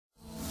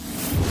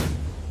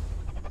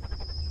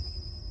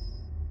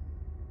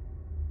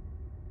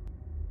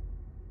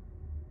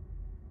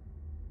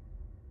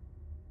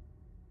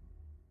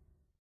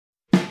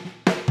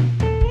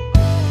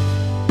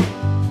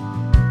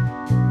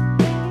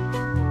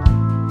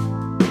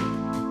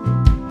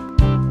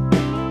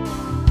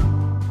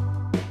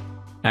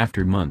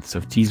After months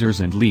of teasers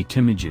and leaked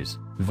images,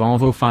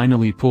 Volvo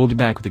finally pulled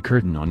back the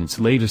curtain on its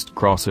latest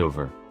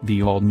crossover,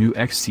 the all-new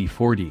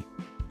XC40.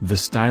 The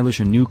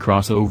stylish and new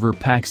crossover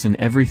packs in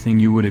everything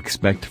you would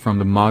expect from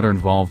the modern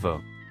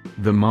Volvo.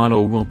 The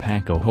model will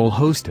pack a whole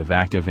host of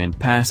active and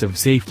passive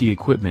safety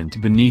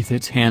equipment beneath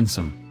its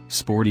handsome,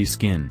 sporty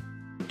skin.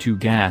 2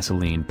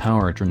 gasoline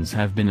powertrains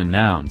have been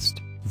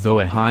announced, though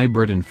a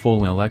hybrid and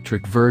full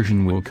electric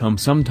version will come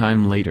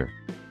sometime later.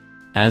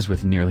 As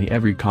with nearly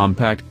every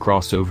compact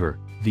crossover,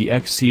 the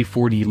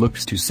XC40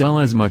 looks to sell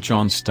as much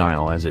on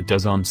style as it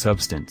does on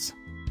substance.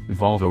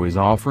 Volvo is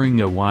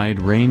offering a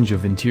wide range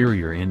of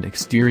interior and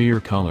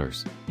exterior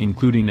colors,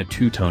 including a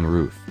 2-tone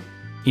roof.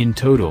 In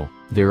total,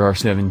 there are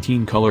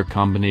 17 color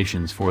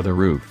combinations for the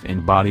roof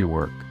and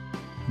bodywork.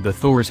 The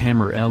Thor's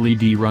hammer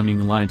LED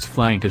running lights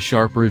flank a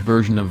sharper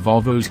version of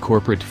Volvo's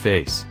corporate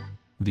face.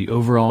 The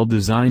overall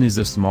design is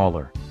a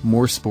smaller,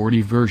 more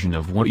sporty version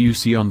of what you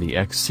see on the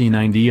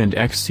XC90 and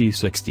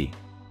XC60.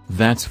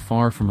 That's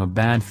far from a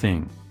bad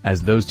thing,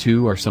 as those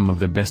two are some of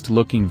the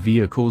best-looking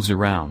vehicles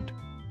around.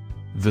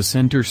 The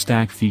center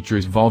stack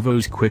features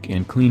Volvo's quick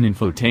and clean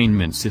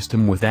infotainment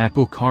system with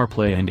Apple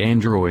CarPlay and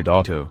Android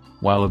Auto,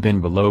 while a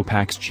bin below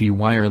packs Qi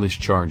wireless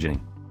charging.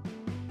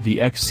 The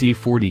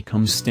XC40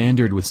 comes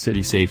standard with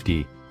city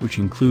safety, which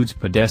includes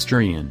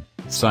pedestrian,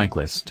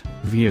 cyclist,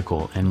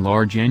 vehicle and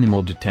large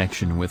animal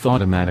detection with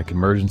automatic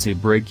emergency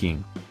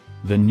braking.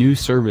 The new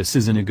service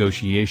is a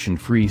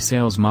negotiation-free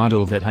sales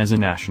model that has a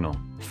national,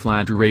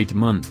 flat-rate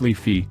monthly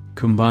fee,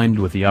 combined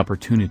with the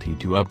opportunity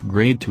to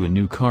upgrade to a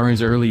new car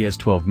as early as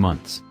 12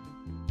 months.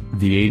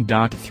 The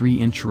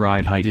 8.3-inch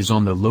ride height is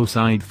on the low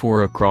side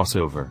for a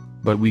crossover,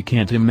 but we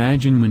can't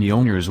imagine many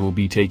owners will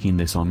be taking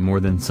this on more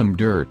than some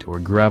dirt or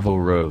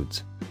gravel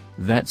roads.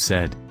 That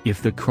said,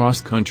 if the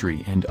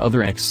cross-country and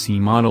other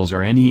XC models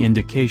are any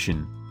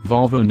indication,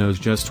 Volvo knows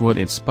just what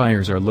its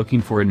buyers are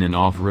looking for in an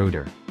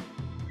off-roader.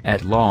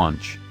 At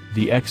launch,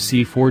 the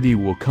XC40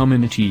 will come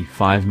in a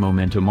T5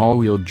 Momentum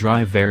all-wheel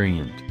drive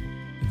variant.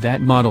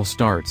 That model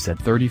starts at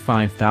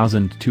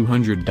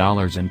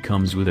 $35,200 and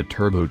comes with a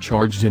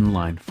turbocharged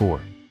inline-4.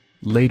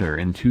 Later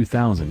in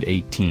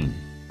 2018,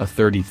 a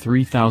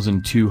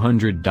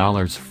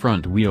 $33,200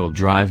 front-wheel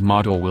drive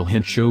model will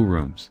hit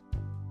showrooms.